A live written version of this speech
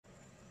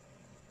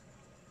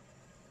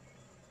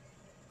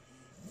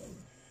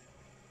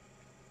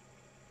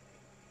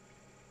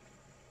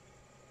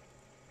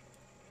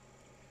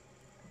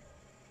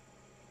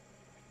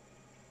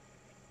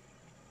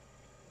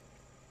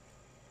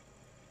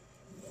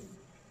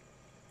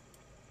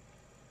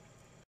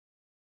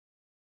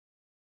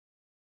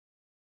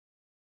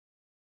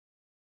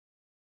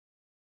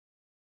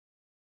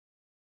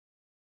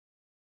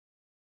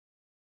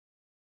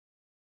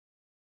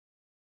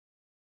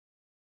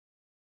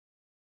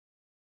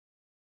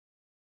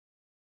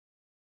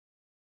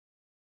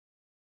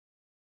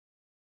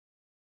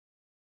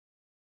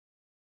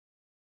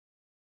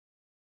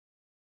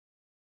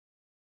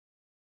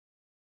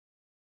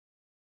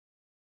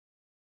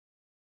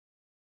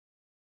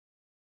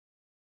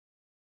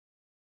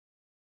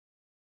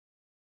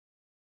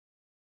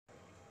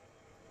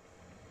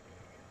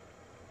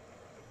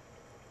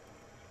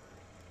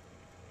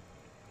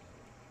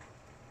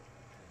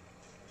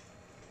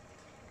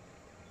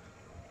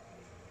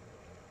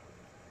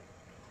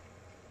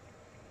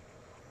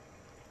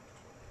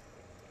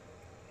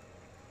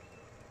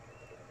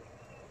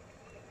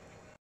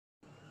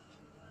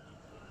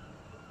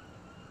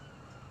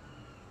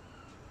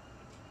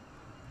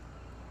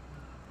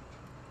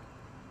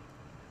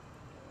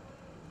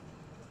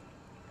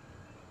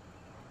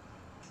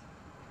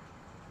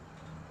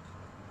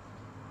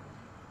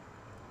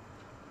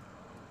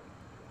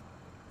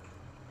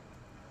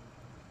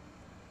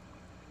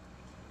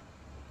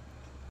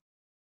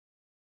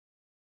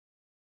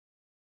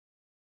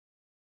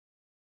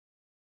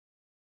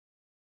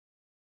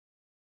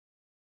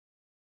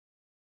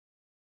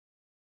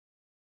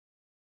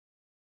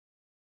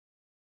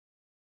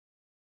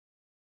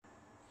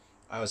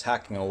I was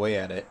hacking away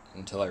at it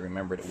until I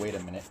remembered, wait a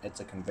minute, it's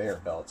a conveyor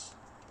belt.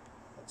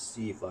 Let's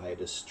see if I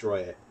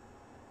destroy it.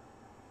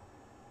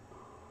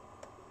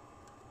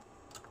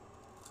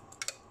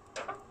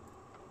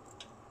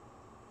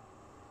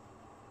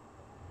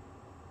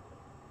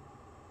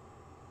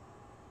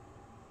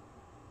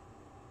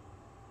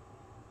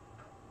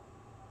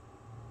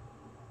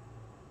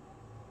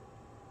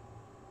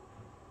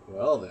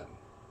 Well then.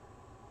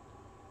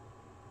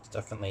 There's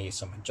definitely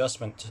some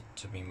adjustment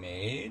to be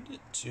made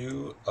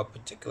to a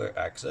particular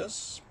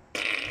axis.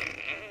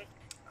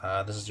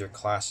 This is your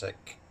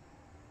classic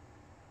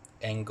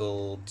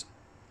angled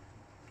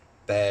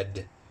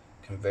bed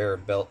conveyor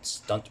belt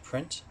stunt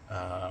print,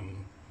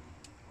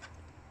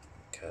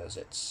 because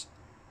it's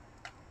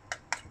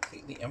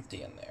completely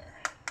empty in there,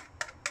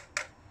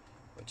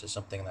 which is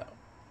something that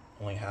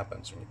only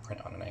happens when you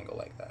print on an angle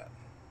like that.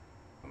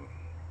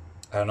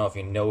 I don't know if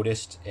you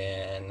noticed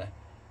in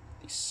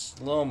the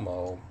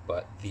slow-mo,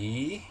 but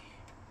the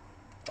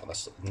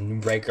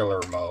regular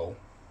mo,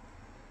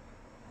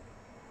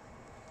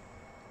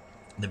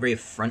 the very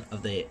front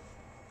of the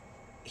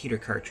heater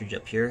cartridge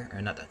up here,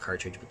 or not the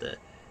cartridge, but the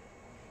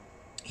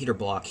heater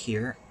block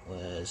here,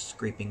 was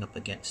scraping up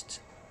against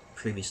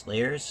previous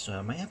layers, so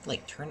I might have to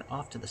like turn it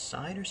off to the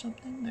side or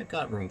something. I've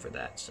got room for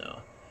that,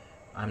 so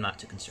I'm not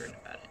too concerned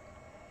about it.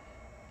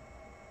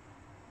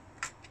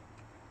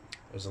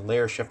 There's a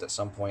layer shift at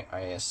some point,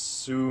 I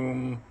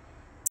assume